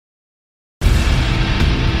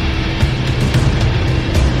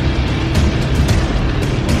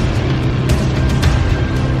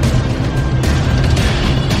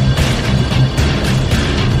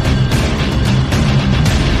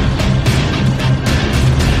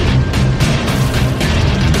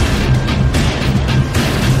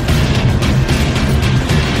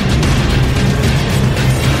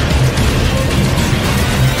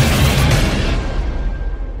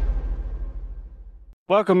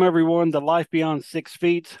Welcome, everyone, to Life Beyond 6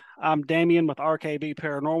 Feet. I'm Damien with RKB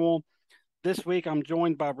Paranormal. This week, I'm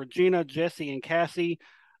joined by Regina, Jesse, and Cassie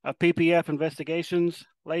of PPF Investigations.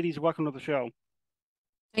 Ladies, welcome to the show.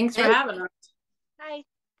 Thanks for Hey, having us. hi.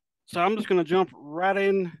 So I'm just going to jump right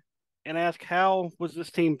in and ask, how was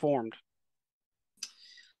this team formed?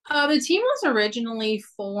 The team was originally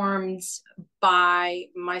formed by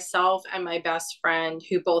myself and my best friend,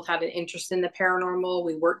 who both had an interest in the paranormal.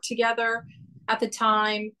 We worked together at the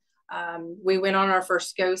time. We went on our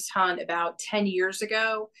first ghost hunt about 10 years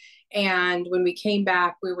ago. And when we came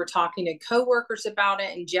back, we were talking to coworkers about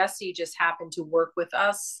it. And Jessie just happened to work with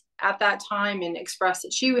us at that time and expressed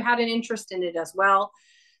that she had an interest in it as well.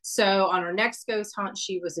 So on our next ghost hunt,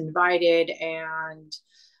 she was invited and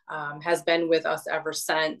has been with us ever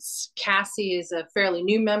since. Cassie is a fairly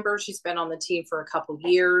new member. She's been on the team for a couple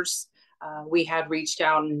years. We had reached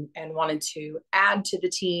out and wanted to add to the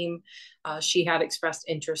team. She had expressed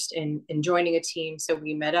interest in joining a team, so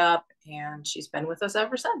we met up, and she's been with us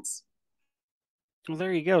ever since. Well,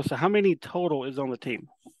 there you go. So how many total is on the team?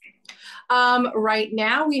 Right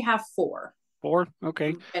now, we have four. Four?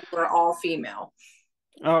 Okay. And we're all female.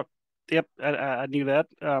 Oh, yep, I knew that,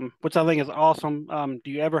 which I think is awesome.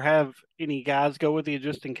 Do you ever have any guys go with you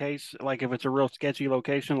just in case, like if it's a real sketchy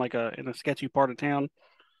location, like in a sketchy part of town?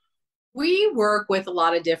 We work with a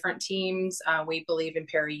lot of different teams. We believe in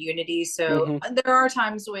para-unity. So Mm-hmm. there are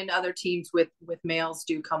times when other teams with males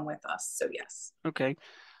do come with us. So yes. Okay.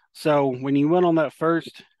 So when you went on that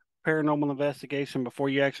first paranormal investigation before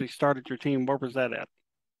you actually started your team, where was that at?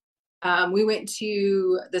 We went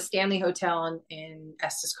to the Stanley Hotel in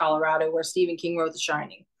Estes, Colorado, where Stephen King wrote The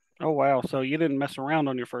Shining. Oh, wow. So you didn't mess around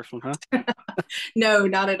on your first one, huh? No,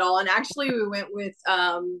 not at all. And actually, we went with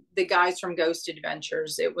the guys from Ghost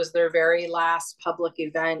Adventures. It was their very last public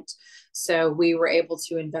event. So we were able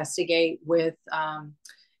to investigate with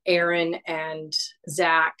Aaron and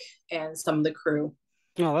Zach and some of the crew.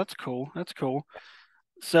 Oh, that's cool. That's cool.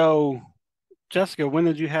 So, Jessica, when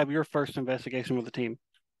did you have your first investigation with the team?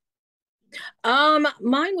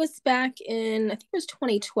 Mine was back in, I think it was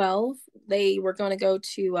 2012. They were going to go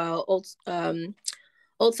to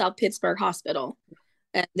Old South Pittsburgh Hospital,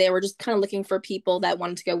 and they were just kind of looking for people that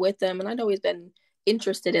wanted to go with them, and I'd always been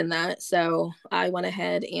interested in that, so I went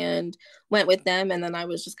ahead and went with them, and then I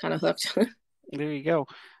was just kind of hooked. There you go.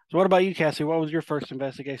 So, what about you, Cassie? What was your first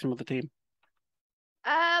investigation with the team?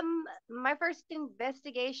 My first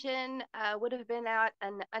investigation would have been at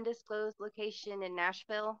an undisclosed location in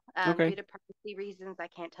Nashville. Okay, Due to privacy reasons, I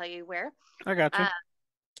can't tell you where. I got you. Uh,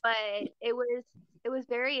 but it was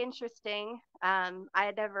very interesting. I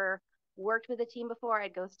had never worked with a team before.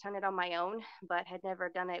 I'd ghost hunted on my own, but had never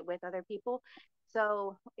done it with other people.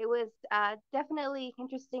 So it was definitely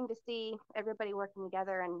interesting to see everybody working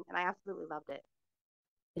together, and I absolutely loved it.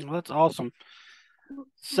 Well, that's awesome.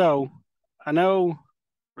 So, I know,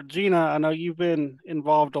 Regina, I know you've been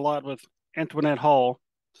involved a lot with Antoinette Hall.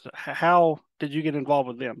 So how did you get involved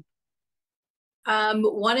with them?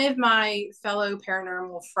 One of my fellow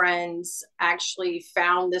paranormal friends actually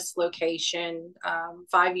found this location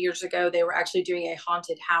 5 years ago. They were actually doing a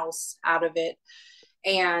haunted house out of it.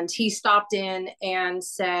 And he stopped in and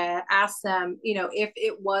asked them, if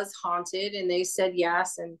it was haunted. And they said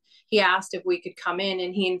yes. And he asked if we could come in,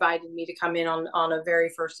 and he invited me to come in on a very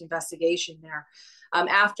first investigation there.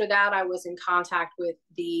 After that, I was in contact with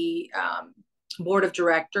the board of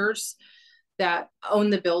directors that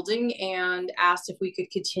owned the building and asked if we could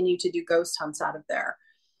continue to do ghost hunts out of there.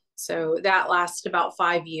 So that lasted about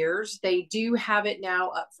 5 years. They do have it now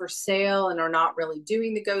up for sale and are not really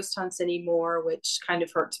doing the ghost hunts anymore, which kind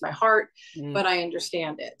of hurts my heart, Mm, but I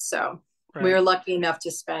understand it. So we right, were lucky enough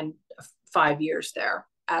to spend 5 years there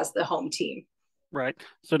as the home team. right.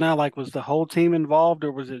 So now, like, was the whole team involved,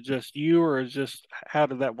 or was it just you, or is just how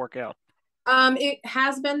did that work out? It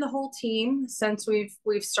has been the whole team since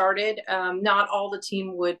we've started. Not all the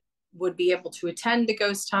team would be able to attend the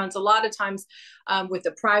ghost hunts. A lot of times, with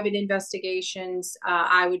the private investigations,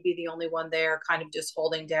 I would be the only one there, kind of just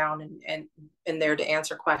holding down and there to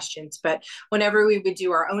answer questions. But whenever we would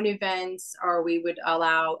do our own events, or we would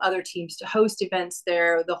allow other teams to host events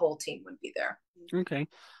there, the whole team would be there. Okay.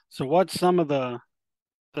 So what's some of the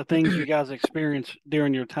things you guys experienced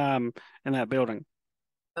during your time in that building?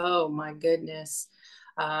 Oh my goodness.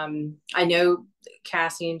 I know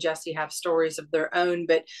Cassie and Jesse have stories of their own,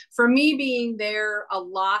 but for me being there a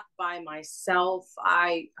lot by myself,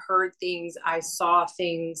 I heard things, I saw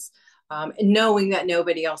things, knowing that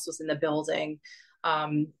nobody else was in the building.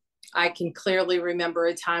 Um, I can clearly remember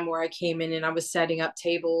a time where I came in and I was setting up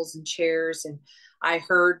tables and chairs, and I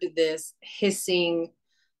heard this hissing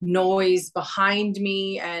noise behind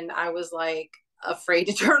me, and I was like afraid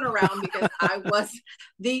to turn around because I was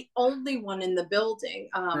the only one in the building.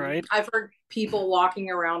 Right. I've heard people walking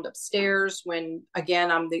around upstairs when, again,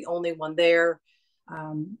 I'm the only one there.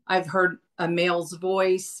 I've heard a male's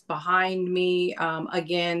voice behind me,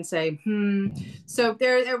 again, say, hmm. So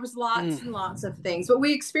there was lots and lots of things, but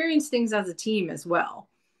we experienced things as a team as well.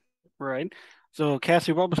 Right. So,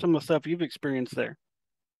 Cassie, what was some of the stuff you've experienced there?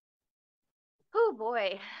 Oh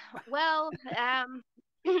boy. Well,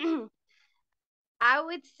 I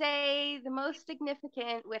would say the most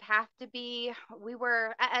significant would have to be we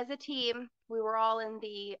were, as a team, we were all in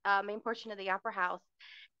the main portion of the opera house,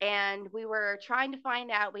 and we were trying to find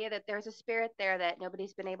out. There's a spirit there that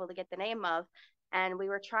nobody's been able to get the name of, and we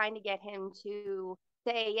were trying to get him to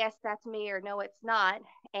say, yes, that's me, or no, it's not.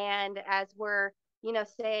 And as we're,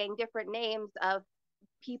 saying different names of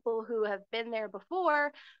people who have been there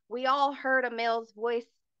before, we all heard a male's voice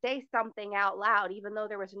say something out loud, even though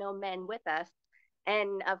there was no men with us.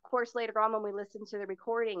 And of course, later on, when we listened to the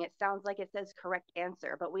recording, it sounds like it says correct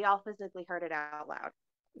answer, but we all physically heard it out loud.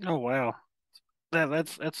 Oh wow,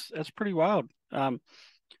 that's pretty wild.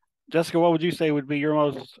 Jessica, what would you say would be your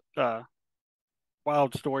most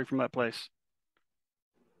wild story from that place?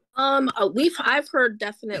 I've heard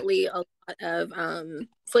definitely a lot of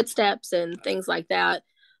footsteps and things like that,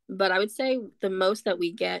 but I would say the most that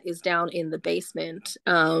we get is down in the basement.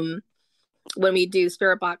 When we do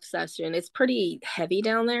spirit box session, it's pretty heavy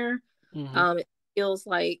down there. It feels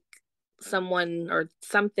like someone or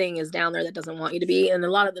something is down there that doesn't want you to be. And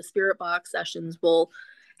a lot of the spirit box sessions will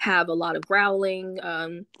have a lot of growling,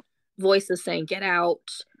 voices saying "get out,"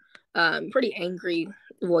 pretty angry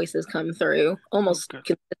voices come through, almost.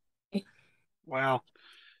 Okay. Wow,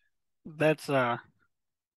 that's now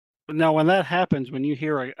when that happens, when you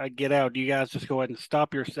hear a get out, do you guys just go ahead and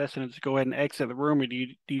stop your session and just go ahead and exit the room, or do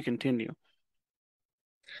you continue?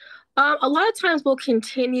 A lot of times we'll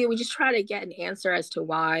continue. We just try to get an answer as to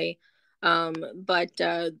why. But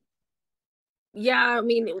yeah, I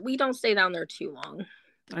mean, we don't stay down there too long.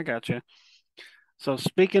 I got you. So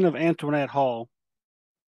speaking of Antoinette Hall,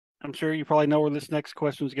 I'm sure you probably know where this next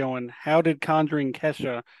question is going. How did Conjuring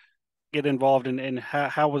Kesha get involved in, and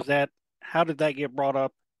how was that? How did that get brought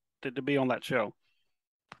up to be on that show?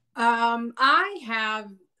 I have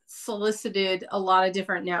solicited a lot of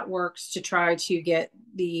different networks to try to get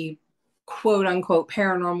the quote unquote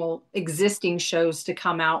paranormal existing shows to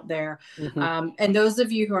come out there. And those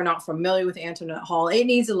of you who are not familiar with Antoinette Hall, it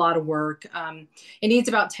needs a lot of work. It needs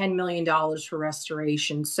about $10 million for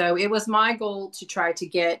restoration. So it was my goal to try to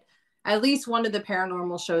get at least one of the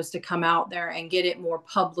paranormal shows to come out there and get it more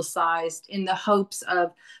publicized in the hopes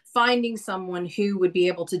of finding someone who would be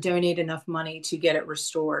able to donate enough money to get it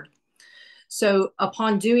restored. So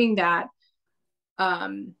upon doing that,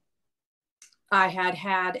 I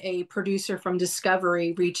had a producer from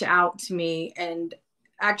Discovery reach out to me and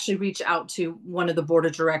actually reach out to one of the board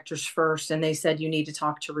of directors first. And they said, you need to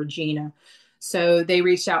talk to Regina. So they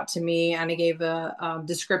reached out to me and I gave a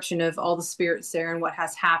description of all the spirits there and what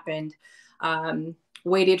has happened.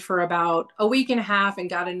 Waited for about a week and a half and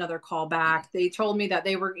got another call back. They told me that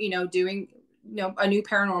they were, doing, a new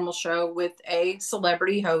paranormal show with a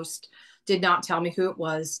celebrity host. Did not tell me who it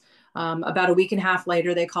was. About a week and a half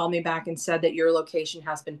later, they called me back and said that your location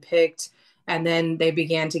has been picked. And then they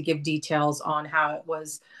began to give details on how it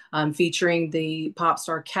was featuring the pop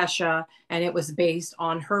star Kesha. And it was based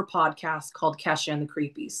on her podcast called Kesha and the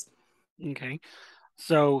Creepies. Okay.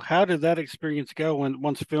 So how did that experience go when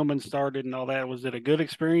once filming started and all that? Was it a good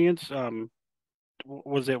experience?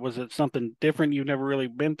 Was it something different you've never really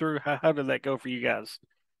been through? How did that go for you guys?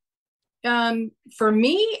 For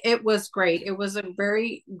me, it was great. It was a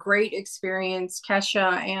very great experience.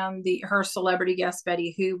 Kesha and her celebrity guest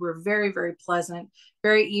Betty, who were very, very pleasant,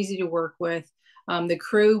 very easy to work with. The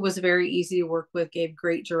crew was very easy to work with, gave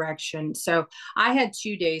great direction. So I had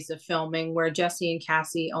 2 days of filming where Jesse and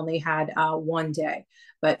Cassie only had 1 day.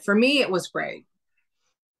 But for me, it was great.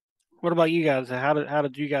 What about you guys? How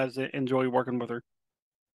did you guys enjoy working with her?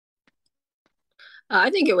 I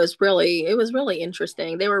think it was really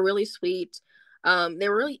interesting. They were really sweet. They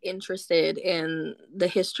were really interested in the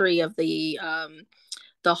history of the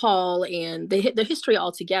hall and the history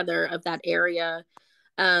altogether of that area.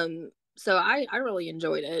 So I really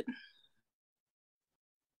enjoyed it.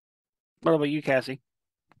 What about you, Cassie?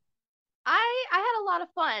 I had a lot of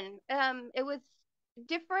fun. It was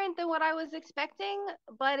different than what I was expecting,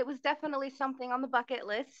 but it was definitely something on the bucket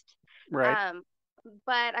list. Right. Um,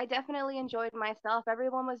 but I definitely enjoyed myself.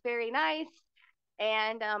 Everyone was very nice,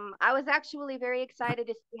 And I was actually very excited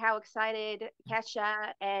to see how excited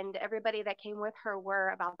Kesha and everybody that came with her were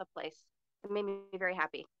about the place. It made me very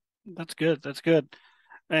happy. That's good. That's good.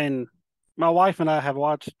 And my wife and I have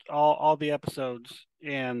watched all the episodes,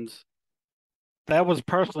 and that was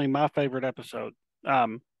personally my favorite episode.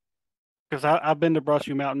 Because I've been to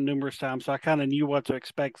Brushy Mountain numerous times, so I kind of knew what to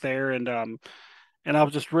expect there, and I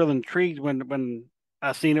was just real intrigued when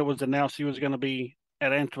I seen it was announced she was going to be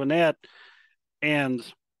at Antoinette, and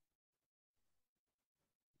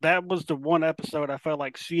that was the one episode I felt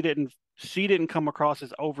like she didn't come across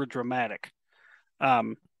as over dramatic.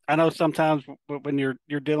 Um, I know sometimes when you're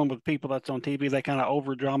dealing with people that's on TV, they kind of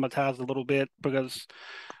over dramatize a little bit because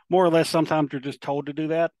more or less sometimes you're just told to do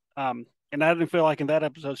that. And I didn't feel like in that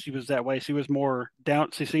episode she was that way. She was more down.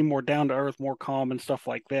 She seemed more down to earth, more calm, and stuff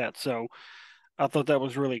like that. So I thought that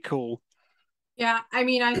was really cool. Yeah, I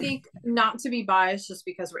mean, I think not to be biased just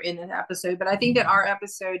because we're in an episode, but I think that our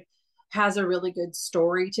episode has a really good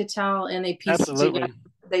story to tell, and they pieced it together. Absolutely.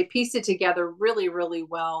 They pieced it together really, really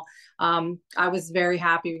well. I was very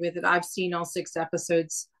happy with it. I've seen all 6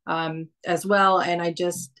 episodes as well, and I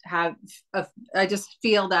just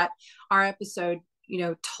feel that our episode,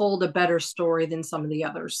 told a better story than some of the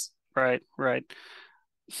others. Right, right.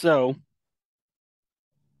 So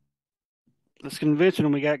this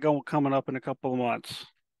convention we got going coming up in a couple of months.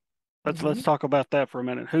 Let's Mhm. talk about that for a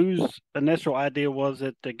minute. Whose initial idea was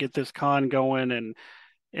it to get this con going,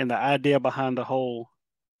 and the idea behind the whole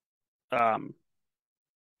um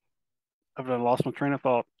I've lost my train of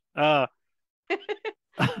thought.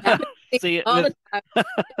 See all the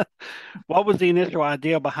time. what was the initial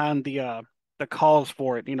idea behind the cause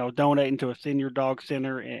for it? Donating to a senior dog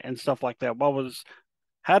center and stuff like that.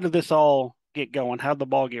 How did this all get going? How did the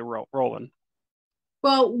ball get rolling?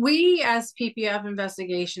 Well, we as PPF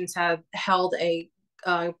Investigations have held a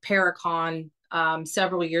Paracon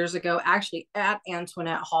several years ago, actually at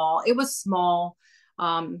Antoinette Hall. It was small.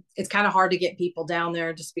 It's kind of hard to get people down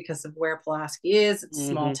there just because of where Pulaski is. It's a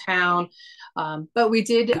small Mm-hmm. town, but we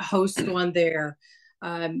did host one there.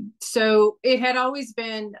 So it had always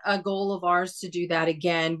been a goal of ours to do that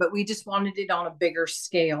again, but we just wanted it on a bigger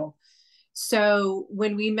scale. So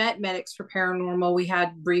when we met Medics for Paranormal, we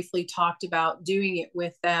had briefly talked about doing it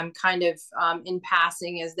with them, kind of in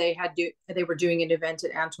passing, as they were doing an event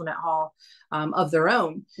at Antoinette Hall of their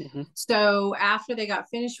own. Mm-hmm. So after they got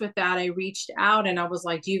finished with that, I reached out and I was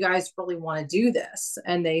like, "Do you guys really want to do this?"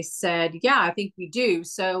 And they said, "Yeah, I think we do."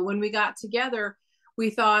 So when we got together, we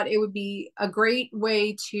thought it would be a great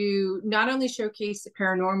way to not only showcase the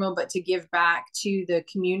paranormal, but to give back to the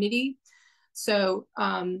community. So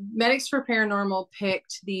Medics for Paranormal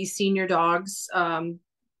picked the senior dogs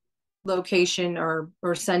location or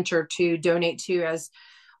center to donate to, as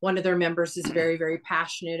one of their members is very, very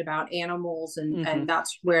passionate about animals, Mm-hmm. and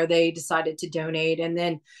that's where they decided to donate. And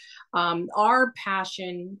then our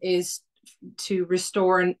passion is to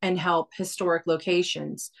restore and help historic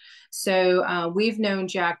locations. So we've known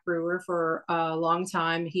Jack Brewer for a long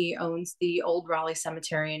time. He owns the Old Raleigh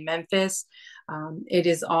Cemetery in Memphis. It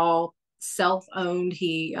is all self-owned.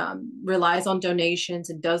 He relies on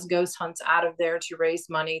donations and does ghost hunts out of there to raise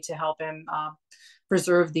money to help him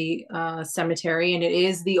preserve the cemetery. And it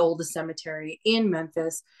is the oldest cemetery in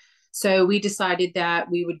Memphis. So we decided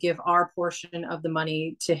that we would give our portion of the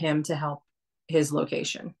money to him to help his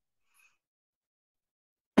location.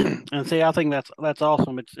 And see, I think that's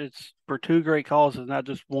awesome. It's for two great causes, not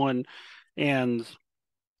just one. And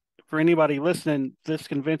for anybody listening, this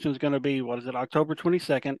convention is going to be, what is it, October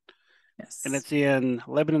 22nd, and Yes. it's in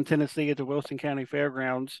Lebanon, Tennessee, at the Wilson County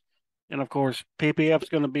Fairgrounds. And of course, PPF is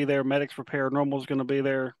going to be there. Medics for Paranormal is going to be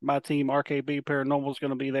there. My team, RKB Paranormal, is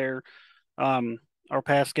going to be there. Um, our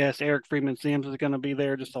past guest, Eric Freeman Sims, is going to be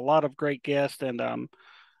there. Just a lot of great guests. And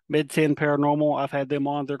Mid 10 Paranormal, I've had them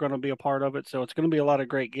on. They're going to be a part of it. So it's going to be a lot of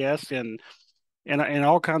great guests and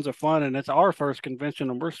all kinds of fun. And it's our first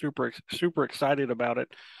convention, and we're super excited about it.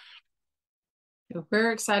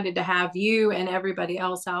 We're excited to have you and everybody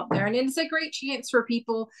else out there. And it's a great chance for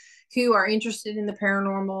people who are interested in the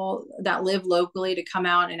paranormal that live locally to come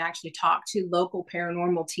out and actually talk to local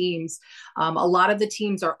paranormal teams. A lot of the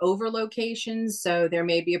teams are over locations, so there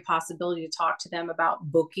may be a possibility to talk to them about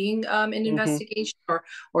booking an Mm-hmm. investigation,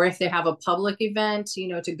 or if they have a public event,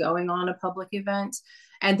 to going on a public event.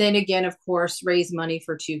 And then again, of course, raise money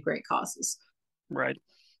for 2 great causes. Right,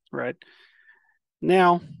 right.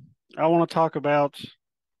 Now, I want to talk about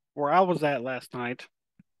where I was at last night,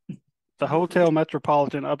 the Hotel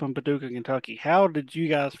Metropolitan up in Paducah, Kentucky. How did you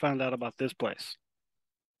guys find out about this place?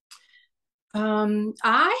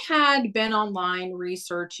 I had been online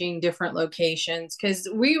researching different locations because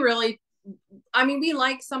we really I mean, we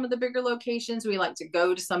like some of the bigger locations. We like to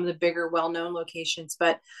go to some of the bigger, well-known locations.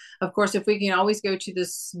 But of course, if we can always go to the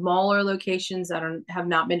smaller locations that have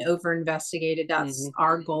not been over-investigated, that's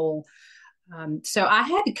our goal. So I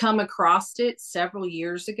had to come across it several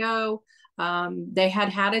years ago. They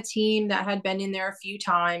had a team that had been in there a few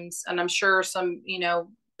times, and I'm sure some,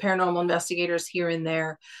 paranormal investigators here and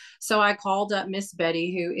there. So I called up Miss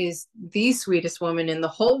Betty, who is the sweetest woman in the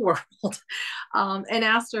whole world, and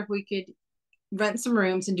asked her if we could rent some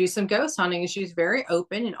rooms and do some ghost hunting. And she was very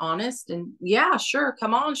open and honest. And yeah, sure,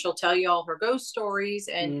 come on. She'll tell you all her ghost stories.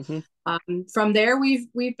 And from there,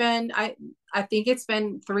 we've been. I think it's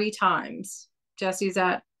been 3 times. Jesse's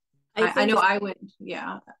at. I know I went.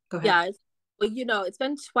 Yeah, go ahead. Yeah, well, it's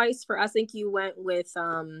been twice for. I think you went with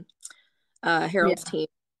Harold's team.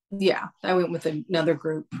 Yeah, I went with another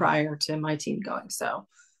group prior to my team going. So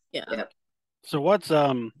yeah. Yep. So what's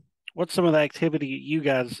some of the activity you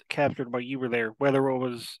guys captured while you were there, whether it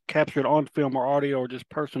was captured on film or audio or just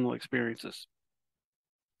personal experiences?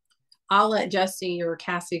 I'll let Jesse or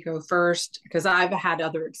Cassie go first because I've had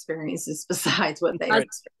other experiences besides what they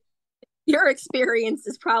experienced. Your experience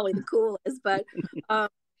is probably the coolest, but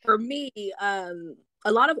for me,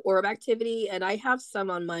 a lot of orb activity, and I have some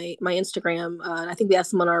on my Instagram. I think we have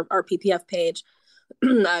some on our PPF page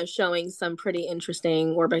showing some pretty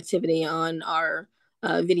interesting orb activity on our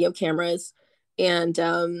video cameras, and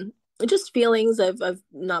just feelings of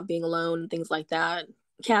not being alone, things like that.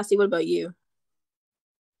 Cassie, what about you?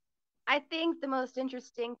 I think the most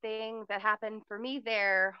interesting thing that happened for me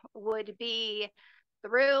there would be the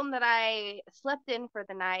room that I slept in for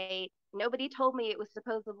the night. Nobody told me it was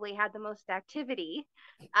supposedly had the most activity.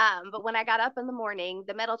 But when I got up in the morning,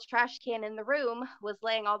 the metal trash can in the room was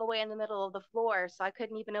laying all the way in the middle of the floor. So I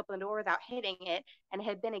couldn't even open the door without hitting it, and it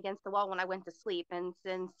had been against the wall when I went to sleep. And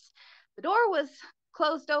since the door was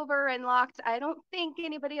closed over and locked, I don't think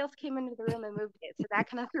anybody else came into the room and moved it. So that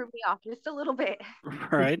kind of threw me off just a little bit.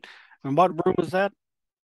 Right. And what room was that?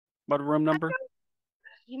 What room number?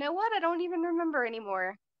 You know what? I don't even remember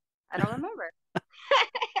anymore. I don't remember.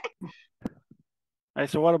 Hey,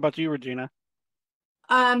 so what about you, Regina?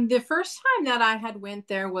 The first time that I had went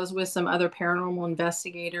there was with some other paranormal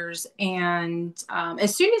investigators, and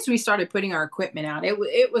as soon as we started putting our equipment out,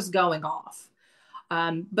 it was going off.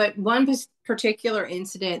 But one particular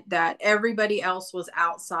incident that everybody else was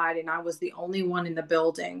outside and I was the only one in the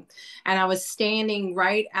building, and I was standing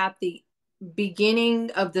right at the beginning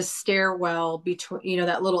of the stairwell between,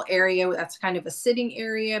 that little area that's kind of a sitting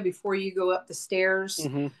area before you go up the stairs.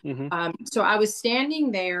 So I was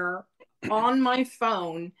standing there on my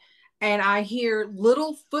phone, and I hear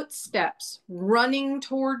little footsteps running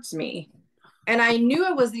towards me, and I knew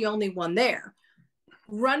I was the only one there,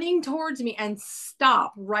 running towards me, and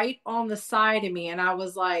stop right on the side of me. And I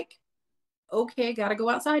was like, okay, gotta go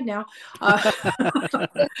outside now.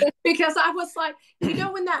 Because I was like,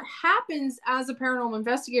 when that happens as a paranormal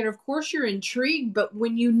investigator, of course you're intrigued, but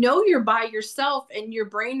when you're by yourself and your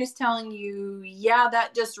brain is telling you, yeah,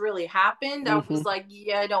 that just really happened, I was like,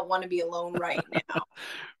 yeah, I don't want to be alone right now.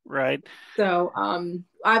 Right. So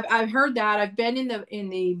I've heard that. I've been in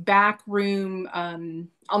the back room on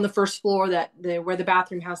the first floor where the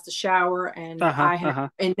bathroom has the shower, and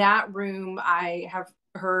in that room I have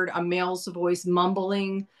heard a male's voice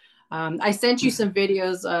mumbling. I sent you some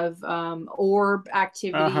videos of orb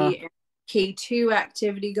activity and K2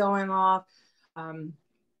 activity going off.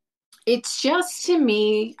 It's just, to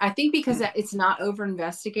me, I think because it's not over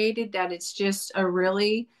investigated, that it's just a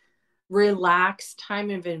really relaxed time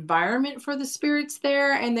of environment for the spirits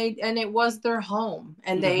there, and it was their home,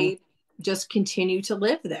 and they just continue to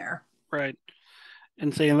live there. Right.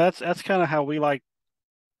 And see, and that's kind of how we like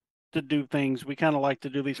to do things. We kind of like to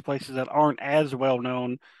do these places that aren't as well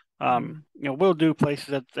known. We'll do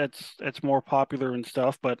places that's more popular and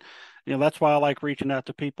stuff, but that's why I like reaching out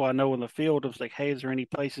to people I know in the field. Of like, hey, is there any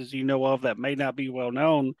places you know of that may not be well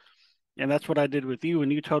known? And that's what I did with you.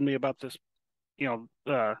 And you told me about this,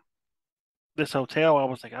 this hotel. I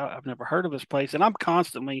was like, I've never heard of this place, and I'm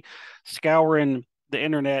constantly scouring the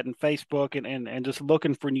internet and Facebook and just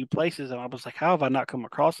looking for new places. And I was like, how have I not come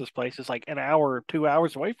across this place? It's like an hour or 2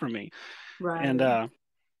 hours away from me. Right.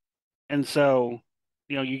 And so,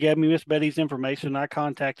 you gave me Miss Betty's information. I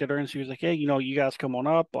contacted her, and she was like, hey, you guys come on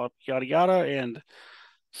up, yada, yada. And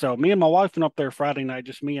so me and my wife went up there Friday night,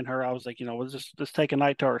 just me and her. I was like, let's just take a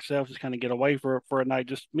night to ourselves, just kind of get away for a night,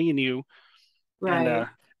 just me and you. Right.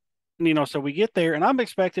 And, so we get there, and I'm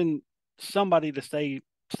expecting somebody to stay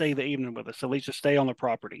the evening with us, at least just stay on the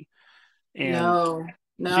property. And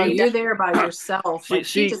no, you're there by yourself.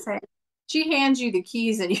 She hands you the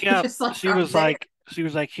keys, and you're just like, she was like, she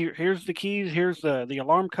was like, here's the keys, here's the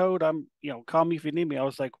alarm code. I'm, call me if you need me. I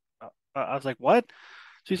was like, what?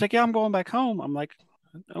 She's like, yeah, I'm going back home. I'm like,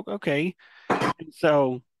 okay. And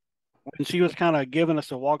so when she was kind of giving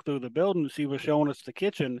us a walk through the building, she was showing us the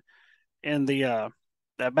kitchen and the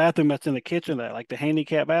that bathroom that's in the kitchen, that like the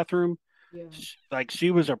handicap bathroom. Yeah. Like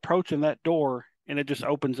she was approaching that door and it just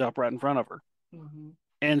opens up right in front of her. Mm-hmm.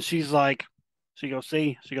 And she's like, she goes,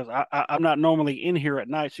 see, she goes, I'm not normally in here at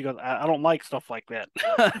night. She goes, I don't like stuff like that.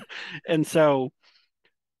 And so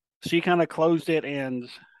she kind of closed it. And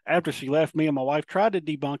after she left, me and my wife tried to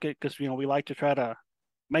debunk it because, we like to try to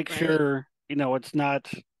make Right. sure, it's not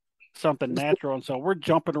something natural. And so we're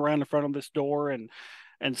jumping around in front of this door and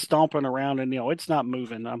stomping around, and it's not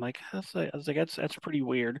moving. I'm like, I was like, that's pretty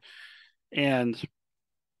weird. And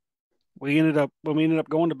when we ended up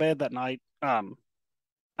going to bed that night,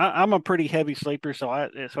 I'm a pretty heavy sleeper, so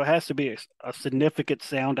it has to be a significant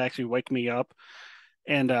sound to actually wake me up.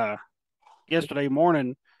 And yesterday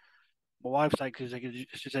morning, my wife's like, she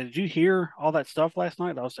said, did you hear all that stuff last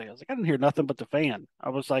night? I was like, I didn't hear nothing but the fan. I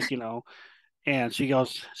was like, and she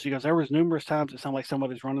goes, there was numerous times it sounded like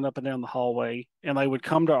somebody's running up and down the hallway, and they would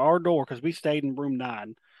come to our door because we stayed in room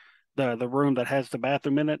 9, the room that has the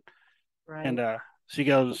bathroom in it. Right. And she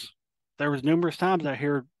goes, there was numerous times I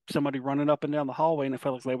hear somebody running up and down the hallway, and it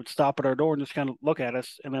felt like they would stop at our door and just kind of look at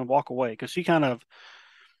us and then walk away because she's kind of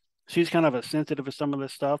a sensitive to some of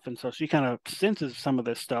this stuff, and so she kind of senses some of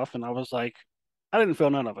this stuff. And I was like, I didn't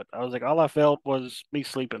feel none of it. I was like, all I felt was me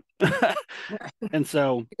sleeping. And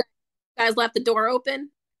so Guys left the door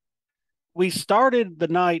open. we started the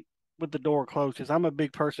night with the door closed because I'm a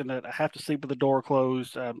big person that I have to sleep with the door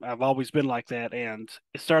closed. I've always been like that, and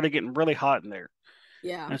it started getting really hot in there.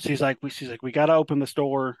 Yeah. And she's like, we got to open this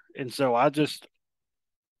door. And so I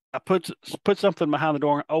put something behind the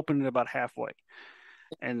door and opened it about halfway.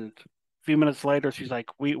 And a few minutes later, she's like,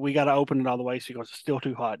 we got to open it all the way. She goes, it's still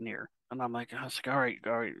too hot in here. And I was like, all right,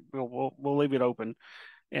 we'll leave it open.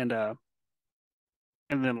 And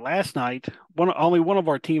and then last night, only one of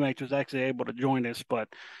our teammates was actually able to join us. But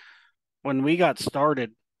when we got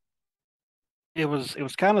started, it was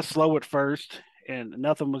kind of slow at first, and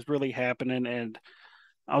nothing was really happening. And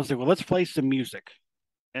I was like, well, let's play some music.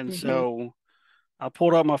 And Mm-hmm. so I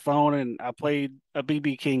pulled up my phone and I played a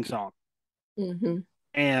BB King song. Mm-hmm.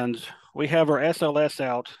 And we have our SLS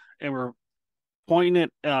out, and we're pointing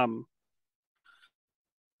at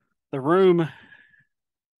the room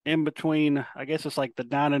in between. I guess it's like the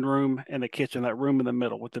dining room and the kitchen, that room in the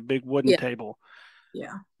middle with the big wooden Yeah. table.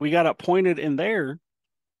 Yeah. We got it pointed in there,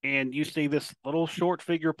 and you see this little short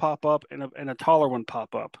figure pop up and a taller one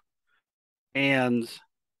pop up. And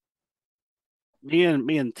me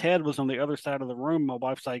and Ted was on the other side of the room. My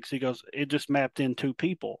wife's like, she goes, it just mapped in 2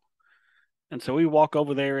 people. And so we walk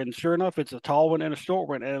over there, and sure enough, it's a tall one and a short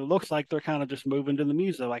one, and it looks like they're kind of just moving to the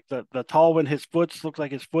music. Like the tall one, his foot's looks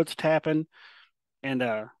like his foot's tapping, and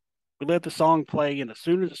we let the song play, and as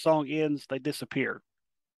soon as the song ends, they disappear.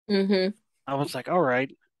 Mm-hmm. I was like, all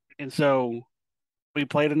right, and so we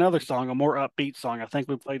played another song, a more upbeat song. I think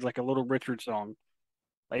we played like a Little Richard song.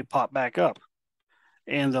 They popped back up,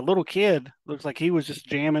 and the little kid looks like he was just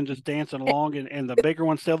jamming, just dancing along, and the bigger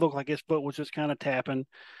one still looked like his foot was just kind of tapping,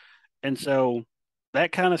 and so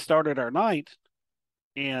that kind of started our night.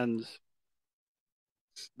 And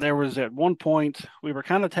there was at one point we were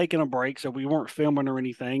kind of taking a break, so we weren't filming or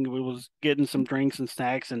anything. We was getting some drinks and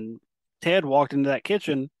snacks, and Ted walked into that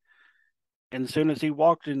kitchen, and as soon as he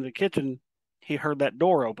walked into the kitchen, he heard that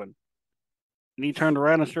door open, and he turned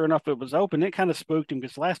around, and sure enough, it was open. It kind of spooked him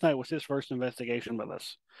because last night was his first investigation with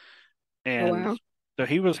us, Oh and wow. so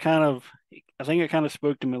he was I think it kind of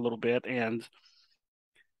spooked him a little bit, and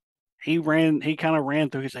he kind of ran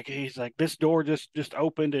through. He's like this door just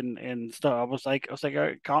opened and stuff. I was like, all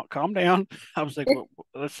right, calm down. I was like, well,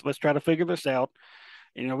 let's try to figure this out.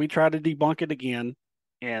 We tried to debunk it again,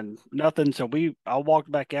 and nothing. So I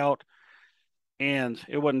walked back out, and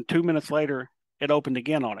it wasn't 2 minutes later, it opened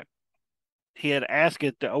again on it. He had asked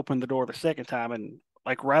it to open the door the second time, and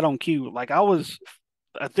like right on cue, like I was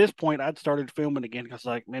at this point, I'd started filming again because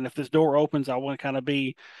like, man, if this door opens, I want to kind of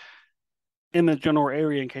be in the general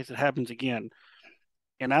area in case it happens again.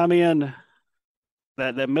 And I'm in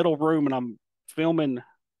that middle room, and I'm filming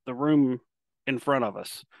the room in front of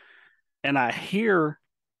us, and I hear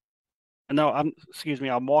no, I'm excuse me,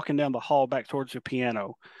 I'm walking down the hall back towards the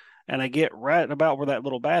piano, and I get right about where that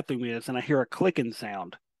little bathroom is, and I hear a clicking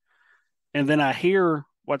sound, and then I hear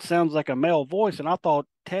what sounds like a male voice, and I thought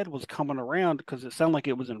Ted was coming around because it sounded like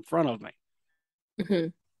it was in front of me. Mm-hmm.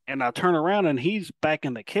 And I turn around, and he's back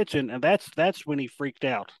in the kitchen, and that's when he freaked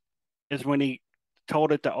out, is when he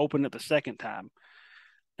told it to open it the second time.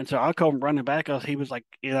 And so I come running back. He was like,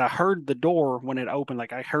 and I heard the door when it opened.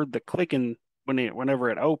 Like I heard the clicking whenever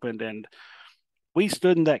it opened. And we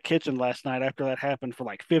stood in that kitchen last night after that happened for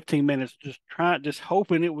like 15 minutes, just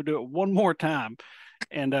hoping it would do it one more time.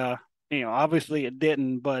 And obviously it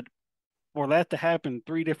didn't, but for that to happen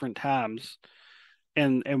 3 different times,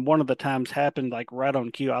 and one of the times happened like right on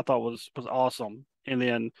cue, I thought was awesome. And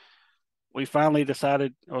then we finally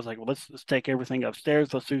decided, I was like, well, let's take everything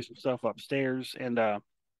upstairs. Let's do some stuff upstairs. And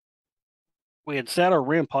we had set our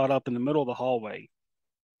REM pod up in the middle of the hallway.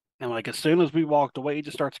 And like as soon as we walked away, it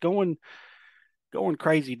just starts going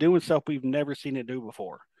crazy, doing stuff we've never seen it do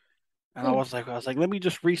before. And I was like, let me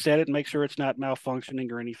just reset it and make sure it's not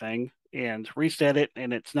malfunctioning or anything, and reset it,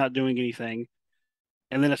 and it's not doing anything.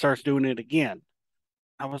 And then it starts doing it again.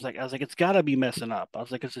 I was like, it's got to be messing up. I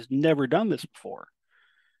was like, it's never done this before.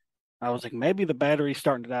 I was like, maybe the battery's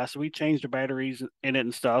starting to die. So we changed the batteries in it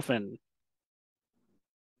and stuff, and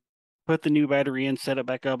put the new battery in, set it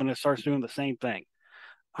back up, and it starts doing the same thing.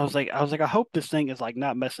 I hope this thing is like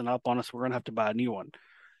not messing up on us. We're gonna have to buy a new one,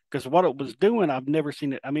 because what it was doing, I've never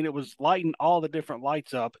seen it. I mean, it was lighting all the different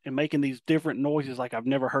lights up and making these different noises like I've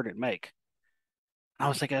never heard it make. I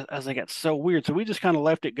was like, it's so weird. So we just kind of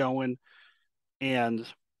left it going, and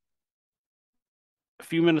a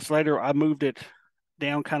few minutes later, I moved it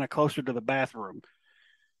down kind of closer to the bathroom,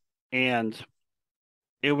 and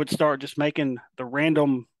it would start just making the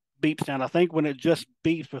random beep sound. I think when it just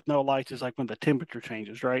beeps with no lights is like when the temperature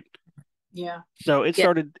changes, right? Yeah. So it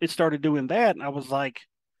started doing that, and I was like,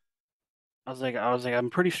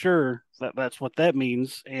 I'm pretty sure that that's what that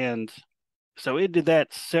means. And so it did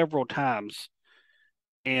that several times,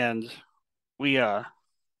 and we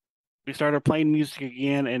we started playing music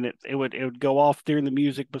again, and it would go off during the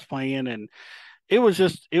music was playing, and it was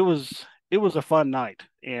a fun night.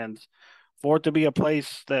 And for it to be a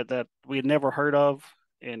place that we had never heard of,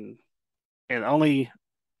 and only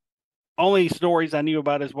stories I knew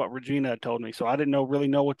about is what Regina had told me, so I didn't really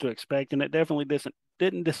know what to expect, and it definitely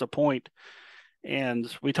didn't disappoint.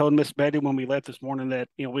 And we told Miss Betty when we left this morning that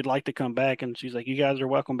we'd like to come back, and she's like, "You guys are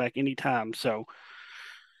welcome back anytime." So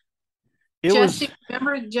it was.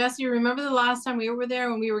 Jesse, remember the last time we were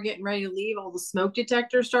there when we were getting ready to leave, all the smoke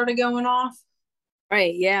detectors started going off?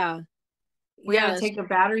 Right, yeah. We got to take the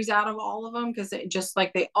batteries out of all of them because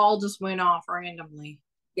they all just went off randomly.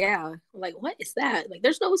 Yeah. Like, what is that? Like,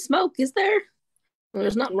 there's no smoke, is there? Well,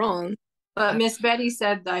 there's nothing wrong. But Miss Betty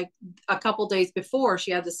said like a couple days before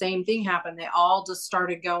she had the same thing happen. They all just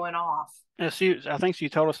started going off. Yeah, I think she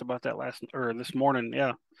told us about that last or this morning.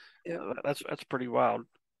 Yeah, that's pretty wild.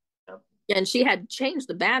 Yeah, and she had changed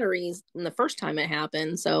the batteries in the first time it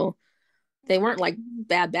happened, so they weren't like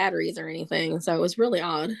bad batteries or anything. So it was really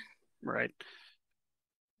odd. Right.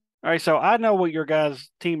 All right. So I know what your guys'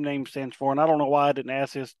 team name stands for, and I don't know why I didn't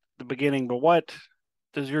ask this at the beginning, but what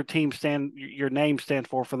does your name stand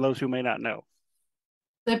for those who may not know?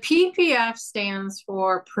 The PPF stands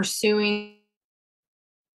for Pursuing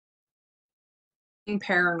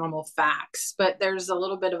Paranormal Facts, but there's a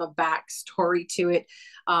little bit of a backstory to it.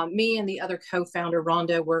 Me and the other co-founder,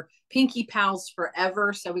 Rhonda, were Pinky Pals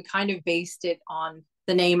forever, so we kind of based it on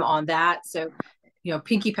the name on that. So,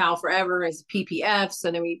 Pinky Pal Forever is PPF,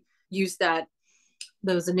 so then we used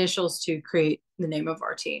those initials to create the name of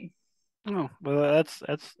our team. Oh, well, that's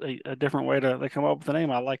a different way to come up with the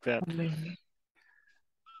name. I like that. Mm-hmm.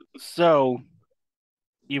 So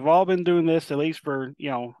you've all been doing this at least for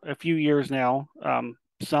a few years now.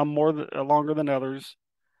 Some longer than others.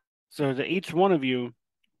 So to each one of you,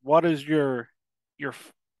 what is your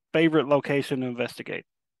favorite location to investigate?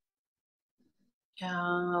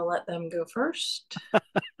 I'll let them go first.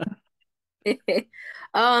 There's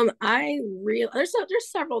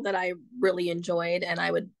several that I really enjoyed and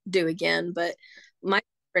I would do again, but my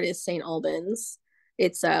favorite is St. Albans.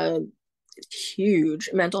 It's a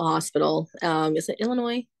huge mental hospital. Is it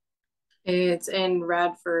Illinois? It's in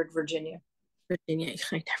Radford, Virginia. Virginia.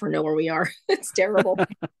 I never know where we are. It's terrible.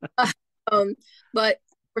 But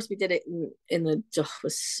of course we did it in the it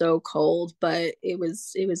was so cold, but it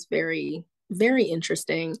was very, very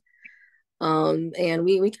interesting. And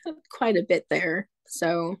we got quite a bit there.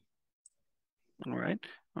 So all right.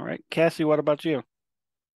 Cassie, what about you?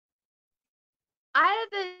 I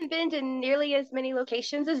haven't been to nearly as many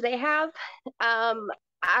locations as they have.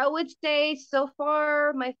 I would say so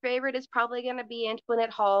far my favorite is probably going to be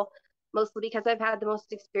Antoinette Hall, mostly because I've had the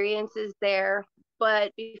most experiences there.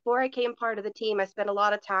 But before I became part of the team, I spent a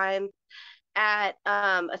lot of time at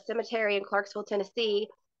a cemetery in Clarksville, Tennessee,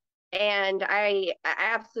 and I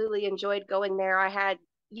absolutely enjoyed going there. I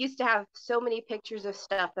used to have so many pictures of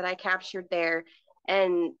stuff that I captured there,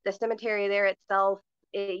 and the cemetery there itself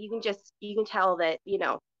you can tell that,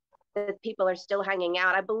 that people are still hanging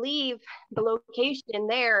out. I believe the location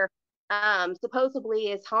there supposedly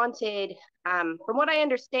is haunted. From what I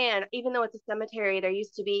understand, even though it's a cemetery, there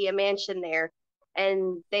used to be a mansion there.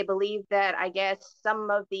 And they believe that, I guess, some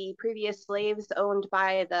of the previous slaves owned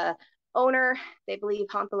by the owner, they believe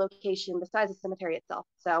haunt the location besides the cemetery itself.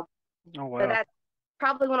 So, Oh, so wow. that's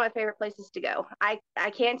probably one of my favorite places to go. I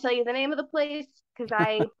can't tell you the name of the place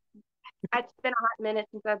because it's been a hot minute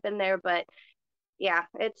since I've been there, but yeah,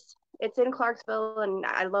 it's in Clarksville, and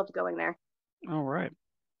I loved going there. All right.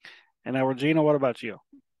 And now, Regina, what about you?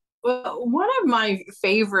 Well, one of my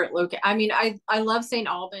favorite I love St.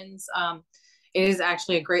 Albans. It is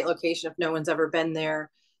actually a great location if no one's ever been there.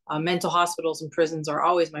 Mental hospitals and prisons are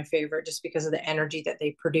always my favorite just because of the energy that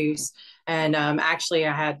they produce. And actually,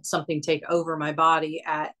 I had something take over my body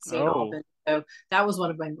at St. Oh, Albans. So that was one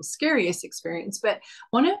of my most scariest experience. But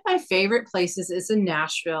one of my favorite places is in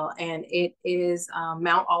Nashville, and it is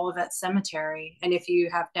Mount Olivet Cemetery. And if you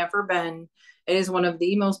have never been, it is one of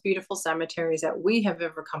the most beautiful cemeteries that we have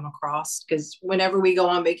ever come across, because whenever we go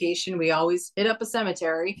on vacation, we always hit up a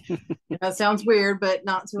cemetery. That sounds weird, but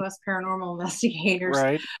not to us paranormal investigators.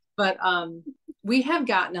 right. But we have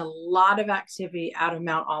gotten a lot of activity out of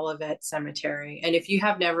Mount Olivet Cemetery. And if you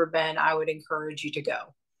have never been, I would encourage you to go.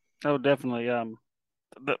 Oh, definitely.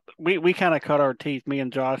 We kind of cut our teeth, me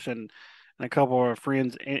and Josh and a couple of our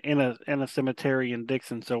friends in a cemetery in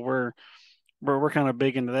Dixon. So we're kind of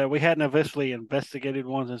big into that. We hadn't officially investigated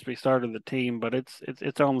one since we started the team, but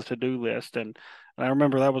it's on the to-do list. And I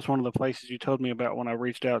remember that was one of the places you told me about when I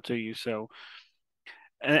reached out to you. So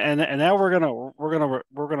and now we're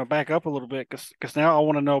gonna back up a little bit because now I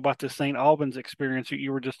want to know about this St. Albans experience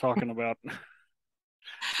you were just talking about.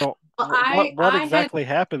 So Well, what exactly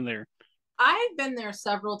happened there? I've been there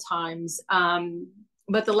several times.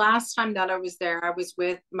 But the last time that I was there, I was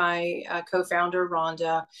with my co-founder,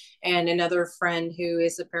 Rhonda, and another friend who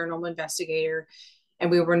is a paranormal investigator.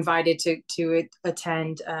 And we were invited to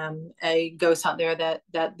attend a ghost hunt there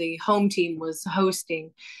that the home team was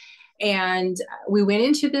hosting. And we went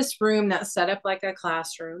into this room that's set up like a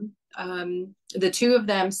classroom. The two of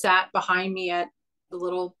them sat behind me at the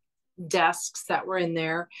little desks that were in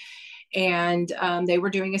there, and they were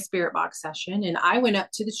doing a spirit box session, and I went up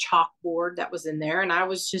to the chalkboard that was in there, and I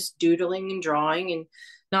was just doodling and drawing and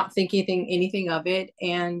not thinking anything of it.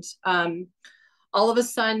 And all of a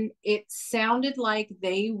sudden it sounded like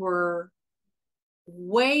they were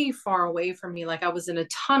way far away from me, like I was in a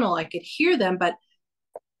tunnel. I could hear them, but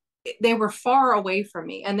they were far away from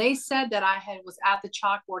me. And they said that I was at the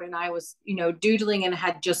chalkboard and I was, doodling and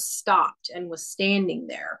had just stopped and was standing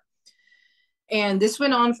there. And this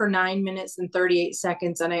went on for 9 minutes and 38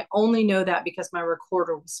 seconds. And I only know that because my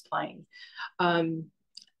recorder was playing.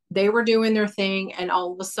 They were doing their thing. And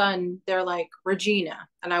all of a sudden they're like, Regina.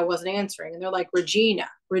 And I wasn't answering. And they're like, Regina,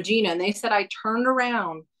 Regina. And they said I turned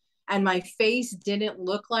around and my face didn't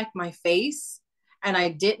look like my face. And I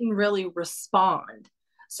didn't really respond.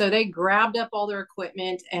 So they grabbed up all their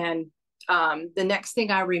equipment. And the next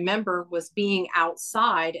thing I remember was being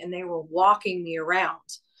outside and they were walking me around.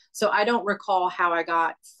 So I don't recall how I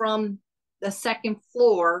got from the second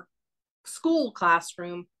floor school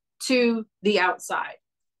classroom to the outside.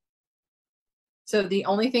 So the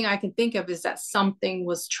only thing I can think of is that something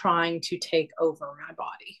was trying to take over my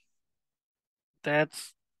body.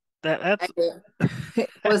 That's it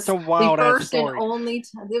was a wild ass story.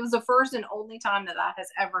 It was the first and only time that has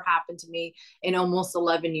ever happened to me in almost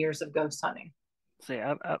 11 years of ghost hunting. See,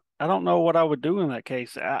 I don't know what I would do in that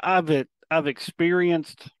case. I've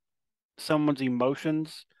experienced someone's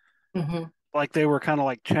emotions, like they were kind of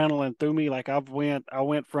like channeling through me. Like I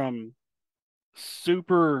went from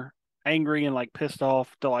super angry and like pissed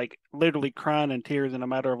off to like literally crying in tears in a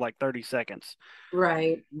matter of like 30 seconds.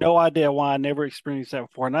 Right. No idea why. I never experienced that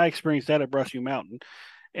before. And I experienced that at Brushy Mountain.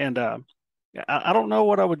 And I don't know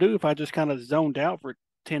what I would do if I just kind of zoned out for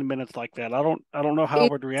 10 minutes like that. I don't know how I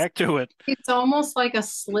would react to it. It's almost like a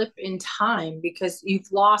slip in time because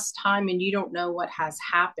you've lost time and you don't know what has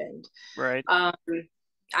happened. Right.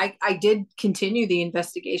 I did continue the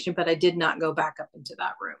investigation, but I did not go back up into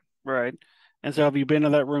that room. Right. And so have you been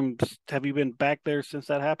in that room? Have you been back there since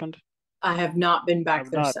that happened? I have not been back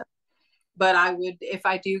there since. But I would, if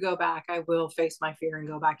I do go back, I will face my fear and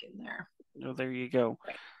go back in there. Oh, there you go.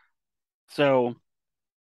 Right. So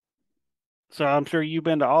I'm sure you've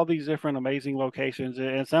been to all these different amazing locations, and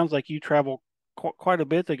it sounds like you travel quite a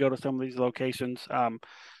bit to go to some of these locations.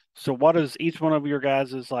 So what is each one of your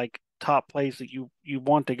guys' like top place that you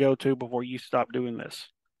want to go to before you stop doing this?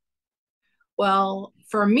 Well,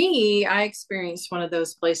 for me, I experienced one of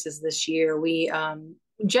those places this year.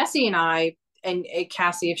 Jesse and I, and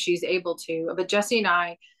Cassie, if she's able to, but Jesse and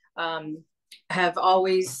I um, have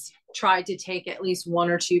always tried to take at least one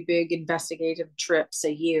or two big investigative trips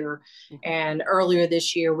a year. And earlier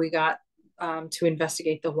this year, we got to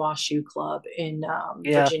investigate the Washoe Club in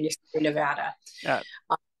Virginia City, Nevada. Yeah.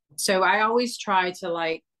 So I always try to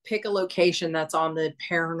like pick a location that's on the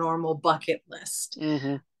paranormal bucket list.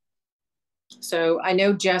 Mm-hmm. So I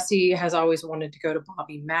know Jesse has always wanted to go to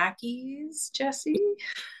Bobby Mackey's. Jesse,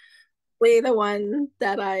 The one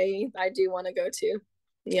that I do want to go to.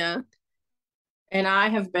 Yeah. And I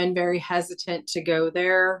have been very hesitant to go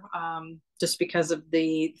there just because of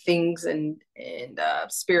the things and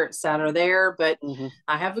spirits that are there. But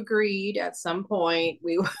I have agreed at some point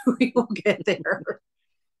we will get there.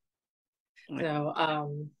 So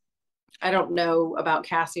I don't know about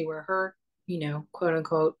Cassie where her, quote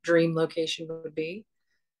unquote dream location would be.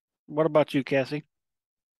 What about you, Cassie?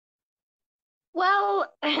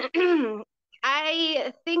 Well,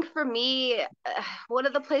 I think for me, one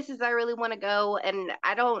of the places I really want to go, and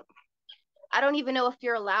I don't even know if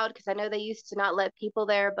you're allowed because I know they used to not let people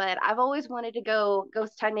there, but I've always wanted to go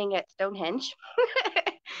ghost hunting at Stonehenge.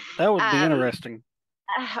 That would be interesting.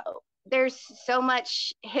 There's so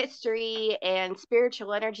much history and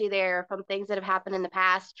spiritual energy there from things that have happened in the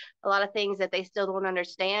past, a lot of things that they still don't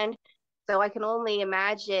understand. So I can only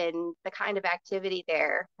imagine the kind of activity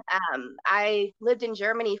there. I lived in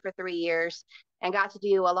Germany for 3 years and got to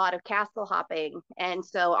do a lot of castle hopping. And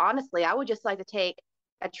so honestly, I would just like to take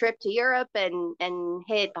a trip to Europe and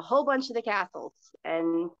hit a whole bunch of the castles.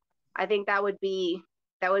 And I think that would be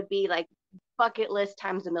like bucket list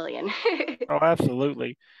times a million. Oh,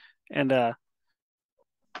 absolutely. And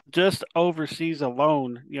just overseas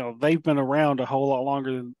alone, they've been around a whole lot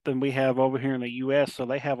longer than we have over here in the U.S. So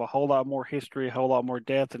they have a whole lot more history, a whole lot more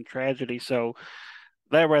death and tragedy. So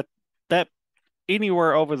that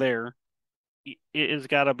anywhere over there, it has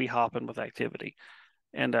got to be hopping with activity.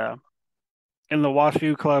 And in the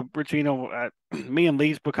Washoe Club, Regina, me and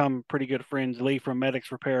Lee's become pretty good friends. Lee from Medics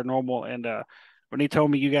for Paranormal, and when he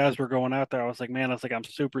told me you guys were going out there, I was like, man, I'm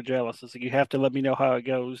super jealous. I said, you have to let me know how it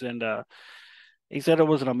goes. And he said it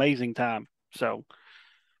was an amazing time. So,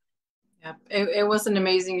 yeah, it was an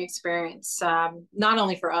amazing experience, not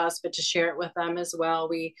only for us, but to share it with them as well.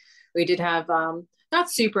 We did have not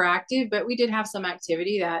super active, but we did have some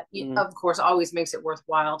activity that, of course, always makes it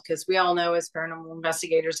worthwhile because we all know as paranormal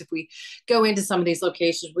investigators, if we go into some of these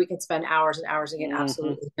locations, we can spend hours and hours and get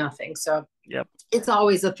absolutely nothing. So, it's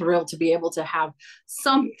always a thrill to be able to have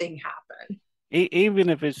something happen, even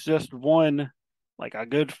if it's just one, like a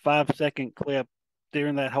good 5-second clip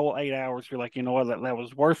during that whole 8 hours. You're like, you know what, that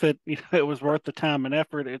was worth it. It was worth the time and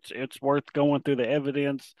effort. It's worth going through the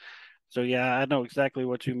evidence. So yeah, I know exactly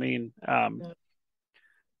what you mean.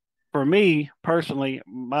 For me personally,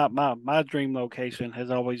 my dream location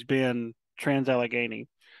has always been Trans-Allegheny.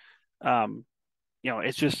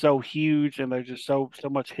 It's just so huge, and there's just so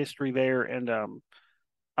much history there, and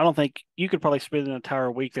I don't think you could probably spend an entire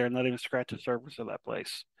week there and not even scratch the surface of that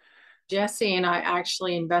place. Jesse and I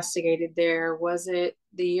actually investigated there. Was it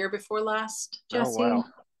the year before last, Jesse? Oh, wow.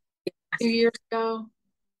 2 years ago?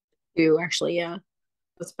 Two, actually, yeah. It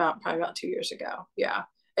was probably about 2 years ago. Yeah.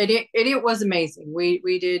 It was amazing.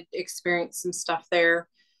 We did experience some stuff there.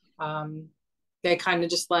 They kind of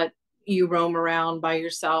just let you roam around by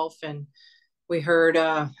yourself, and we heard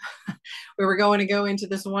we were going to go into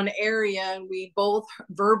this one area, and we both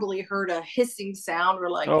verbally heard a hissing sound. We're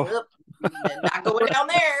like, not going down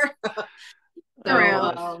there.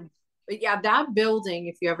 So, but yeah, that building,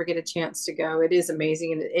 if you ever get a chance to go, it is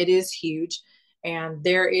amazing, and it is huge. And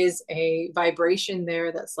there is a vibration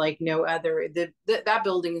there that's like no other. That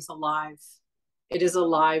building is alive. It is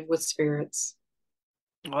alive with spirits.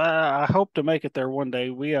 Well, I hope to make it there one day.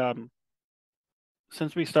 We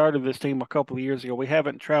since we started this team a couple of years ago, we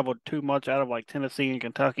haven't traveled too much out of like Tennessee and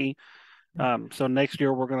Kentucky. So next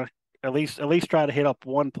year we're gonna at least try to hit up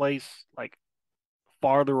one place like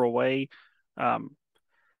farther away.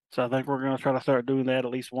 So I think we're gonna try to start doing that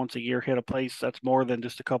at least once a year. Hit a place that's more than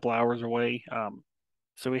just a couple hours away.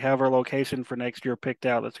 So we have our location for next year picked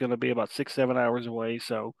out. That's going to be about 6-7 hours away.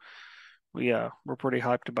 So we're pretty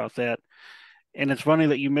hyped about that. And it's funny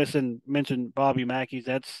that you mentioned Bobby Mackey's.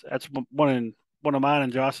 That's one of mine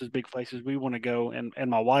and Josh's big places we want to go. And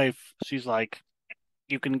my wife, she's like,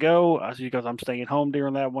 you can go. She goes, I'm staying home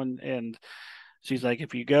during that one. And she's like,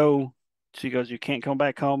 if you go, she goes, you can't come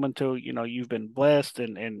back home until you've been blessed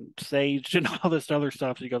and saged and all this other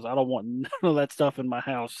stuff. She goes, I don't want none of that stuff in my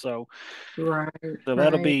house. So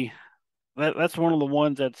that'll be that's one of the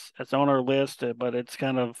ones that's on our list, but it's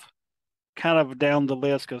kind of kind of down the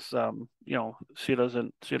list because she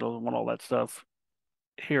doesn't want all that stuff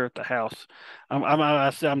here at the house.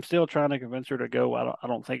 I'm still trying to convince her to go. I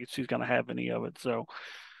don't think she's going to have any of it. So,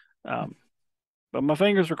 um, but my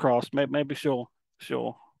fingers are crossed. Maybe she'll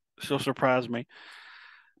surprise me.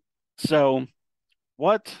 So,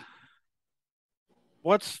 what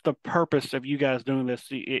what's the purpose of you guys doing this?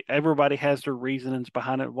 Everybody has their reasonings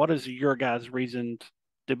behind it. What is your guys' reason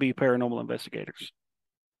to be paranormal investigators?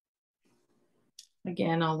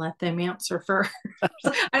 Again, I'll let them answer first.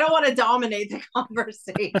 I don't want to dominate the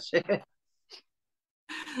conversation.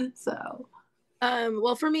 So,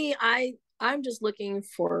 well, for me, I'm looking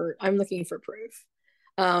for proof.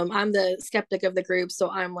 I'm the skeptic of the group, so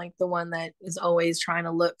I'm like the one that is always trying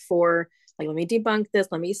to look for, like, let me debunk this,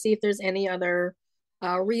 let me see if there's any other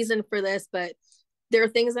reason for this. But there are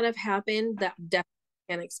things that have happened that definitely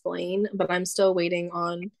can't explain, but I'm still waiting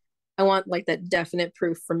on. I want like that definite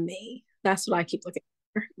proof from me. That's what I keep looking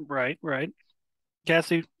for. Right, right.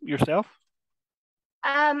 Cassie, yourself?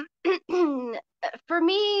 Um, for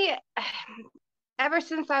me, ever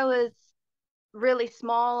since I was really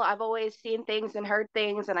small, I've always seen things and heard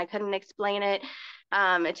things, and I couldn't explain it.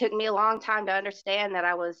 It took me a long time to understand that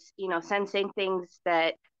I was, sensing things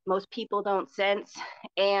that most people don't sense.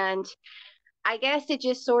 And I guess it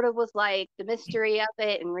just sort of was like the mystery of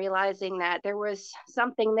it, and realizing that there was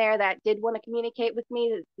something there that did want to communicate with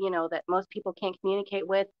me that, that most people can't communicate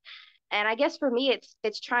with. And I guess for me,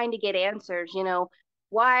 it's trying to get answers.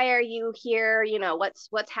 Why are you here?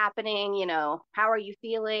 What's happening? How are you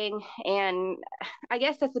feeling? And I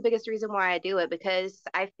guess that's the biggest reason why I do it, because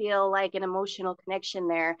I feel like an emotional connection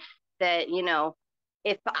there that,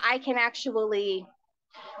 if I can actually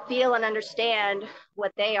feel and understand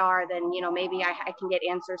what they are, then, maybe I can get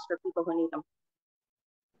answers for people who need them.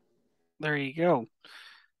 There you go.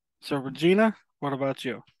 So, Regina, what about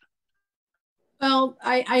you? well,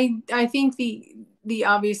 I think the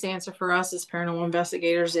obvious answer for us as paranormal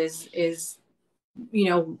investigators is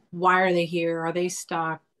why are they here? Are they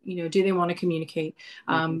stuck? Do they want to communicate?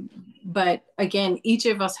 But again, each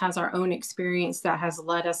of us has our own experience that has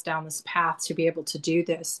led us down this path to be able to do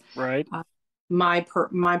this. Right. My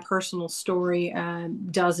personal story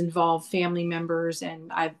does involve family members,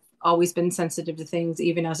 and I've always been sensitive to things,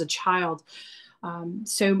 even as a child.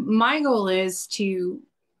 So my goal is to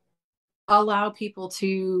allow people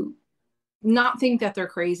to not think that they're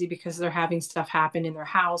crazy because they're having stuff happen in their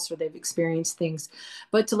house or they've experienced things,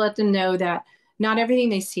 but to let them know that not everything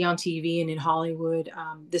they see on TV and in Hollywood,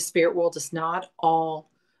 the spirit world is not all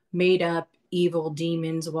made up evil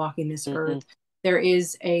demons walking this earth. There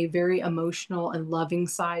is a very emotional and loving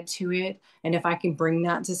side to it. And if I can bring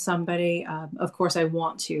that to somebody, of course I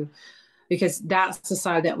want to, because that's the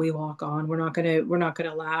side that we walk on. We're not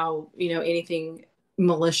gonna allow, anything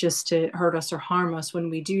malicious to hurt us or harm us when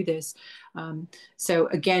we do this. So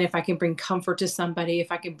again, if I can bring comfort to somebody,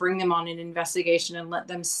 if I can bring them on an investigation and let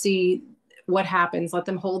them see what happens, let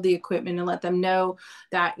them hold the equipment and let them know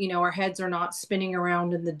that, our heads are not spinning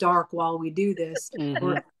around in the dark while we do this.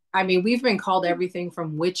 We've been called everything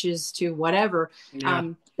from witches to whatever. Yeah.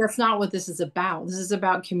 That's not what this is about. This is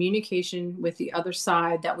about communication with the other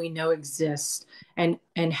side that we know exists. And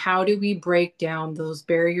how do we break down those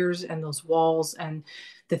barriers and those walls and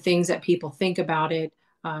the things that people think about it,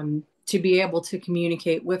 to be able to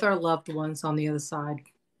communicate with our loved ones on the other side.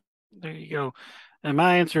 There you go. And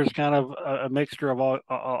my answer is kind of a mixture of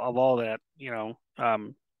all that,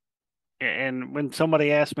 and when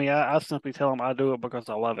somebody asks me, I simply tell them I do it because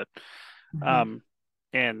I love it.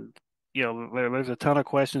 And there's a ton of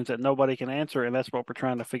questions that nobody can answer, and that's what we're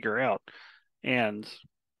trying to figure out. And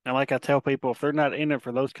like I tell people, if they're not in it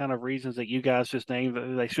for those kind of reasons that you guys just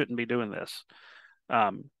named, they shouldn't be doing this.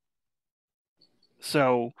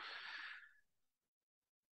 So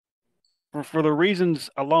for the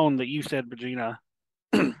reasons alone that you said, Regina,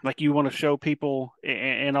 like you want to show people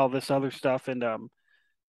and all this other stuff, and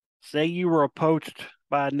say you were approached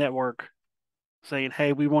by a network saying,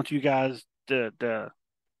 "Hey, we want you guys to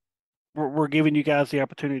we're giving you guys the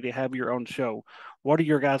opportunity to have your own show." What are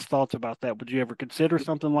your guys' thoughts about that? Would you ever consider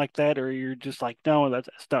something like that, or you're just like, no, that's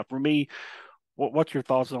not for me? What's your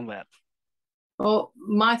thoughts on that? Well,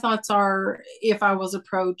 my thoughts are, if I was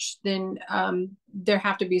approached, then there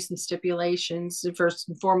have to be some stipulations. First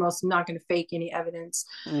and foremost, I'm not going to fake any evidence.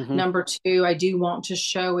 Number two, I do want to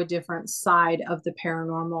show a different side of the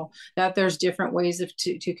paranormal, that there's different ways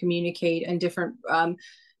to communicate and different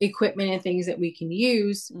equipment and things that we can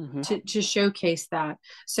use to showcase that.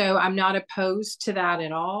 So I'm not opposed to that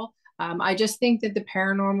at all. I just think that the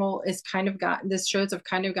paranormal this shows have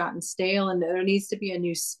kind of gotten stale, and there needs to be a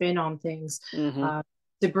new spin on things.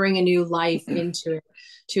 to bring a new life into it,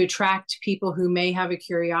 to attract people who may have a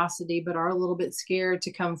curiosity but are a little bit scared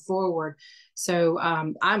to come forward. So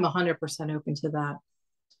I'm 100% open to that.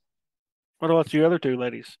 What about you other two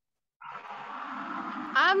ladies?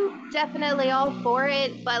 I'm definitely all for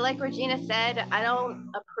it, but like Regina said, I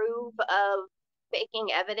don't approve of faking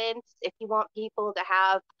evidence. If you want people to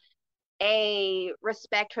have a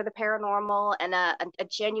respect for the paranormal and a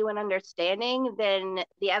genuine understanding, then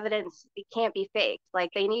the evidence, it can't be faked.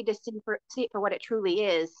 Like, they need to see it for what it truly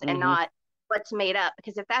is and not what's made up.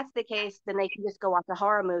 Because if that's the case, then they can just go watch a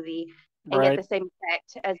horror movie and get the same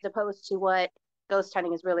effect as opposed to what ghost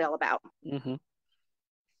hunting is really all about. Mm-hmm.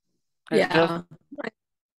 Yeah,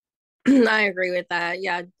 I agree with that.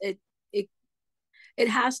 Yeah, it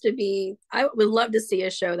has to be. I would love to see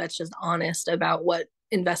a show that's just honest about what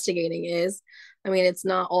investigating is. I mean, it's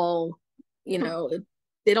not all, they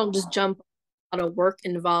don't just jump a lot of work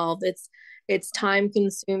involved. It's time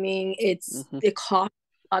consuming. It costs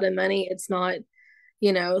a lot of money. It's not,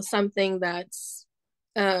 something that's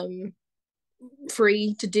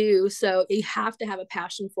free to do. So you have to have a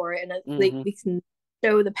passion for it, and if we can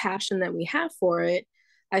show the passion that we have for it,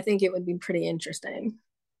 I think it would be pretty interesting.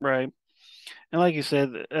 Right. And like you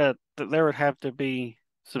said, there would have to be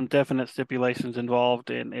some definite stipulations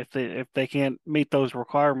involved, and if they can't meet those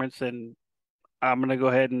requirements, then I'm going to go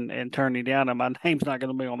ahead and turn you down, and my name's not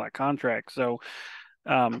going to be on that contract. So,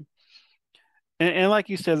 and like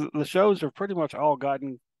you said, the shows have pretty much all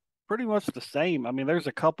gotten pretty much the same. I mean, there's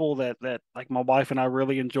a couple that like my wife and I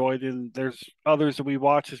really enjoyed, and there's others that we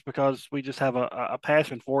watch just because we just have a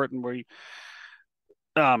passion for it, and we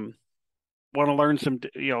um want to learn some.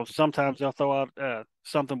 Sometimes they'll throw out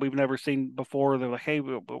something we've never seen before. They're like, "Hey,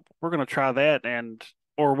 we're going to try that,"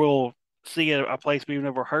 or we'll see a place we've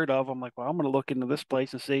never heard of. I'm like, "Well, I'm going to look into this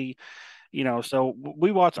place and see." So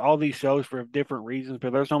we watch all these shows for different reasons,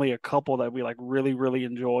 but there's only a couple that we like really, really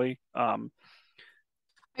enjoy.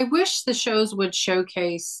 I wish the shows would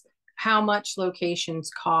showcase how much locations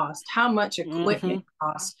cost, how much equipment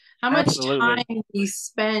costs, how much time we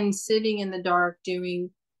spend sitting in the dark doing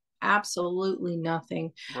absolutely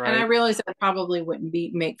nothing. Right. And I realize that probably wouldn't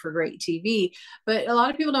make for great TV, but a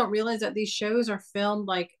lot of people don't realize that these shows are filmed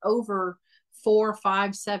like over 4,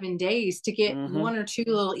 5, 7 days to get one or two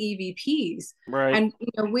little EVPs. Right. And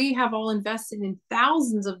we have all invested in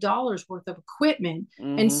thousands of dollars worth of equipment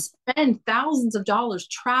and spend thousands of dollars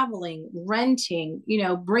traveling, renting,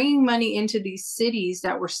 bringing money into these cities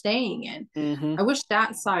that we're staying in. I wish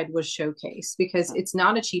that side was showcased because it's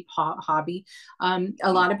not a cheap hobby.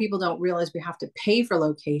 A lot of people don't realize we have to pay for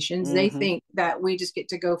locations. They think that we just get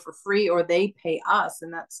to go for free or they pay us.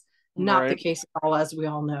 And that's not the case at all, as we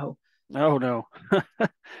all know. Oh no.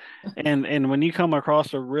 And when you come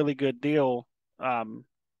across a really good deal,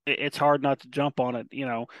 it's hard not to jump on it.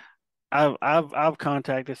 I've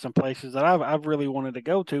contacted some places that I've really wanted to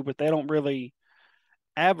go to, but they don't really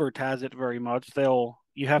advertise it very much.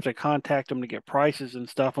 You have to contact them to get prices and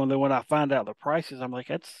stuff. And then when I find out the prices, I'm like,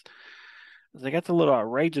 that's a little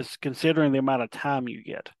outrageous considering the amount of time you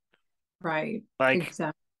get. Right. Like,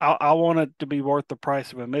 exactly. I want it to be worth the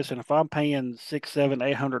price of admission. If I'm paying $600,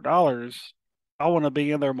 $700, $800, I want to be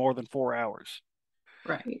in there more than 4 hours.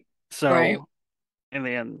 Right. So, and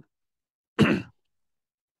then, I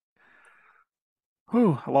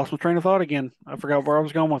lost my train of thought again. I forgot where I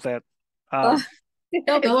was going with that.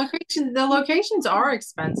 The locations are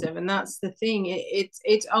expensive, and that's the thing.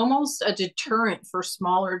 It's almost a deterrent for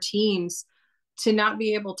smaller teams to not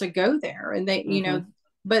be able to go there, and they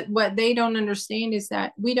but what they don't understand is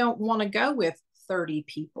that we don't want to go with 30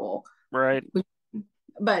 people. Right.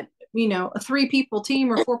 But, a 3-people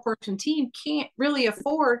team or 4-person team can't really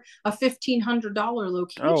afford a $1,500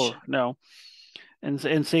 location. Oh, no. And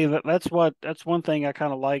see, that's one thing I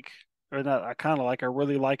kind of like, or not, I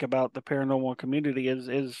really like about the paranormal community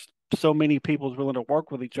is so many people is willing to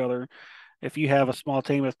work with each other. If you have a small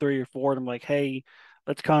team of 3 or 4, and I'm like, hey,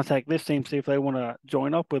 let's contact this team, see if they want to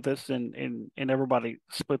join up with us, and everybody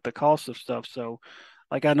split the cost of stuff. So,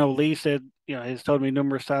 like I know Lee said, he's told me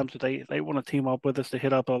numerous times that they want to team up with us to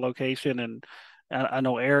hit up a location, and I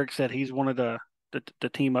know Eric said he's wanted to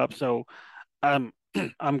team up. So, I'm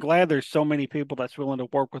glad there's so many people that's willing to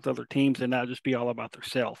work with other teams and not just be all about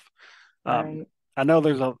themselves. Right. I know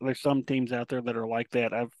there's some teams out there that are like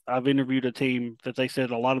that. I've interviewed a team that they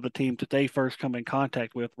said a lot of the teams that they first come in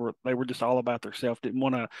contact with were just all about themselves, didn't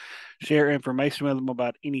want to share information with them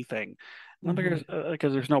about anything. Because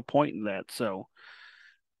there's no point in that. So,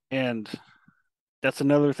 and that's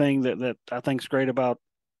another thing that I think is great about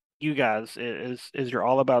you guys is you're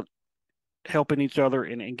all about helping each other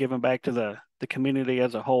and giving back to the community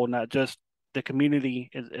as a whole, not just the community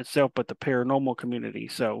itself, but the paranormal community.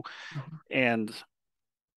 So, and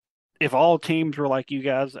if all teams were like you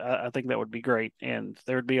guys, I think that would be great, and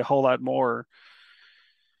there would be a whole lot more.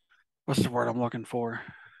 What's the word I'm looking for?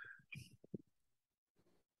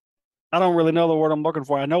 I don't really know the word I'm looking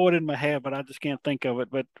for. I know it in my head, but I just can't think of it.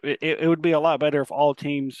 But it would be a lot better if all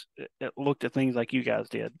teams looked at things like you guys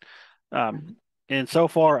did. And so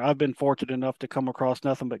far, I've been fortunate enough to come across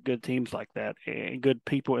nothing but good teams like that and good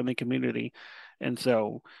people in the community. And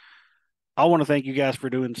so I want to thank you guys for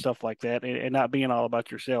doing stuff like that and not being all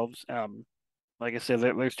about yourselves. Like I said,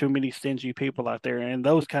 there's too many stingy people out there, and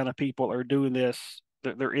those kind of people are doing this.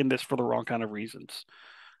 They're in this for the wrong kind of reasons.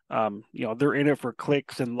 They're in it for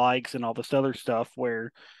clicks and likes and all this other stuff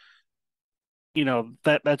where,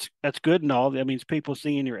 that's good and all. That means people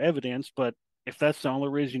seeing your evidence, but if that's the only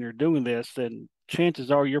reason you're doing this, then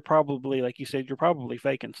chances are you're probably, like you said, you're probably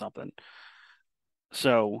faking something.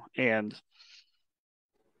 So, and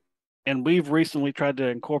we've recently tried to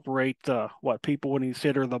incorporate what people would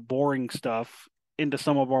consider the boring stuff into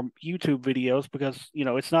some of our YouTube videos because,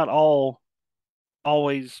 it's not all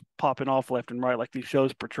always popping off left and right like these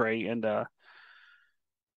shows portray. And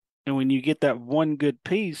when you get that one good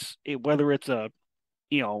piece, whether it's a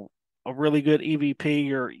really good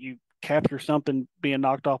EVP or you capture something being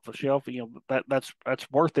knocked off the shelf,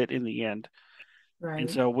 that's worth it in the end. Right.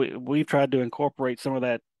 And so we've tried to incorporate some of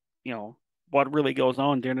that, what really goes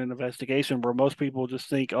on during an investigation, where most people just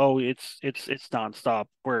think, oh, it's nonstop.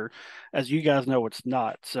 Where, as you guys know, it's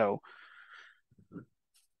not. So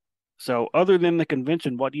other than the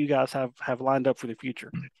convention, what do you guys have lined up for the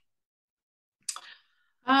future?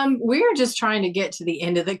 We're just trying to get to the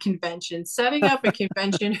end of the convention. Setting up a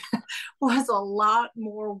convention was a lot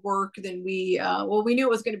more work than we knew it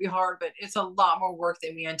was going to be hard, but it's a lot more work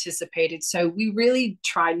than we anticipated. So we really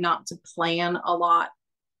tried not to plan a lot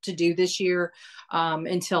to do this year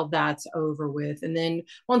until that's over with. And then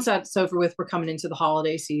once that's over with, we're coming into the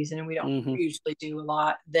holiday season and we don't usually do a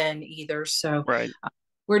lot then either. So right.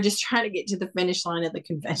 We're just trying to get to the finish line of the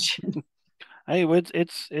convention. Hey,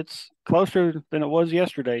 it's closer than it was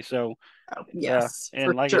yesterday. So yes,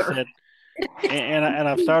 and like sure. I said, and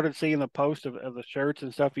I've started seeing the post of the shirts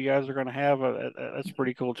and stuff you guys are going to have. That's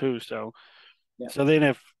pretty cool too. So so then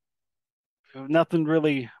if nothing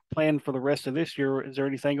really planned for the rest of this year, is there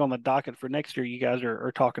anything on the docket for next year you guys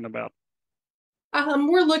are talking about?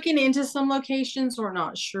 We're looking into some locations. We're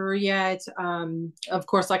not sure yet. Of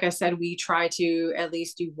course, like I said, we try to at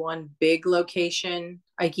least do one big location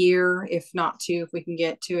a year, if not two, if we can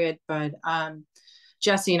get to it. But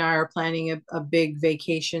Jesse and I are planning a big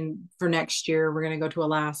vacation for next year. We're going to go to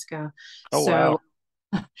Alaska. Oh, so,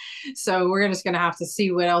 wow. So we're just going to have to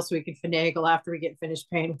see what else we can finagle after we get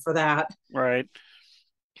finished paying for that. Right.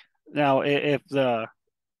 Now, if the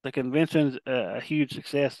convention's a huge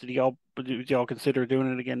success, would y'all consider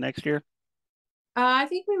doing it again next year? I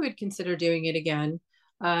think we would consider doing it again.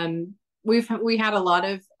 We had a lot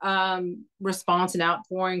of response and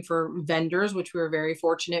outpouring for vendors, which we were very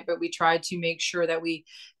fortunate. But we tried to make sure that we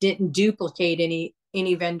didn't duplicate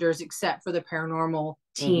any vendors except for the paranormal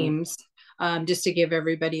teams, just to give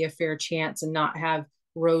everybody a fair chance and not have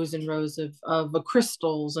rows and rows of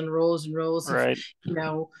crystals and rows right.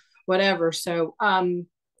 of whatever. So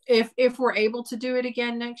if we're able to do it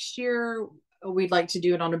again next year, we'd like to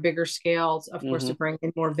do it on a bigger scale, of course, to bring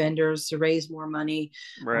in more vendors, to raise more money.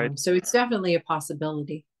 Right. So it's definitely a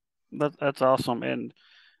possibility. That's awesome. And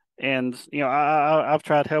I've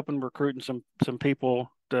tried helping recruiting some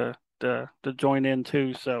people to join in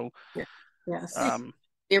too. So yes,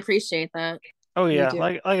 we appreciate that. Oh yeah,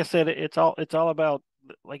 like I said, it's all about,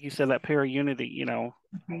 like you said, that pair of unity,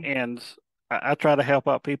 and I try to help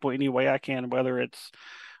out people any way I can, whether it's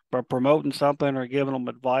by promoting something or giving them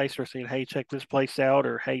advice or saying, hey, check this place out,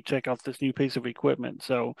 or hey, check out this new piece of equipment.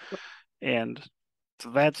 So, and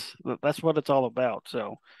that's what it's all about.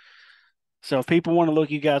 So if people want to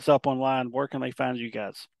look you guys up online, where can they find you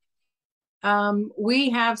guys? We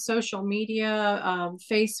have social media,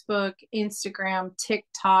 Facebook, Instagram,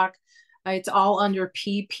 TikTok. It's all under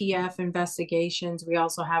PPF Investigations. We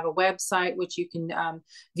also have a website which you can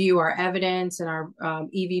view our evidence and our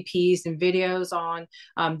EVPs and videos on.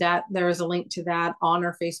 That there is a link to that on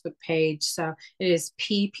our Facebook page. So it is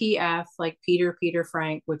PPF, like Peter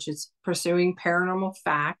Frank, which is Pursuing Paranormal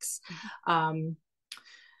Facts. You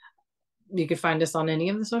can find us on any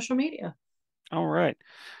of the social media. All right.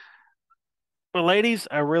 Well, ladies,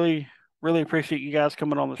 I really, really appreciate you guys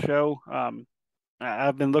coming on the show.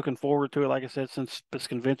 I've been looking forward to it. Like I said, since this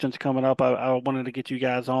convention's coming up, I wanted to get you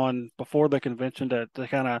guys on before the convention to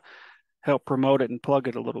kind of help promote it and plug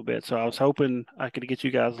it a little bit. So I was hoping I could get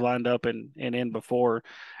you guys lined up and in before.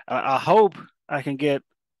 I hope I can get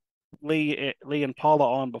Lee and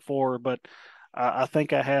Paula on before, but I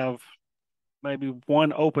think I have maybe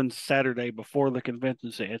one open Saturday before the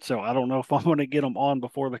convention. So I don't know if I'm going to get them on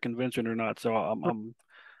before the convention or not. So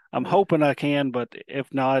I'm hoping I can, but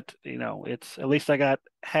if not, it's at least I got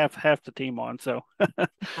half the team on. So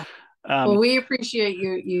Well, we appreciate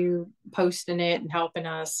you posting it and helping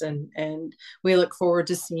us, and we look forward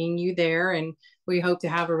to seeing you there. And we hope to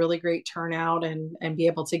have a really great turnout and be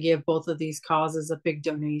able to give both of these causes a big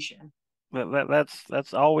donation.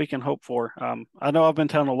 That's all we can hope for. I know I've been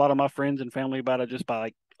telling a lot of my friends and family about it just by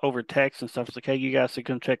like over text and stuff. It's like, hey, you guys should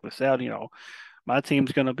come check this out. My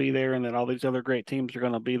team's going to be there, and then all these other great teams are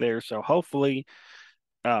going to be there. So hopefully,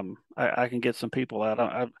 I can get some people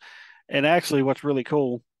out. And actually, what's really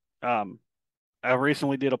cool, I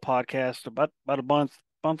recently did a podcast about a month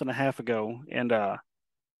and a half ago, and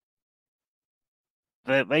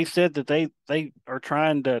they said that they are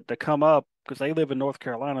trying to come up because they live in North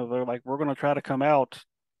Carolina. They're like, we're going to try to come out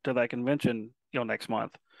to that convention, next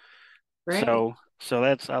month. Right. So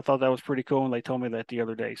I thought that was pretty cool, and they told me that the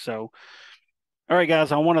other day. So, all right,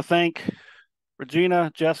 guys, I want to thank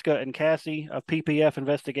Regina, Jessica, and Cassie of PPF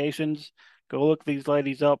Investigations. Go look these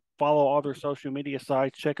ladies up, follow all their social media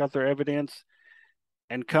sites, check out their evidence,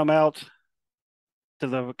 and come out to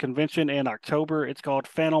the convention in October. It's called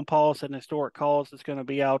Phantom Pulse and Historic Cause. It's going to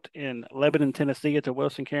be out in Lebanon, Tennessee at the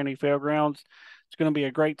Wilson County Fairgrounds. It's going to be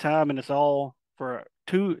a great time, and it's all for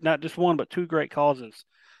two, not just one, but two great causes.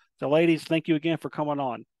 So, ladies, thank you again for coming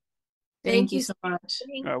on. Thank you so much.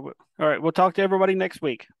 All right, we'll talk to everybody next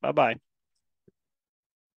week. Bye-bye.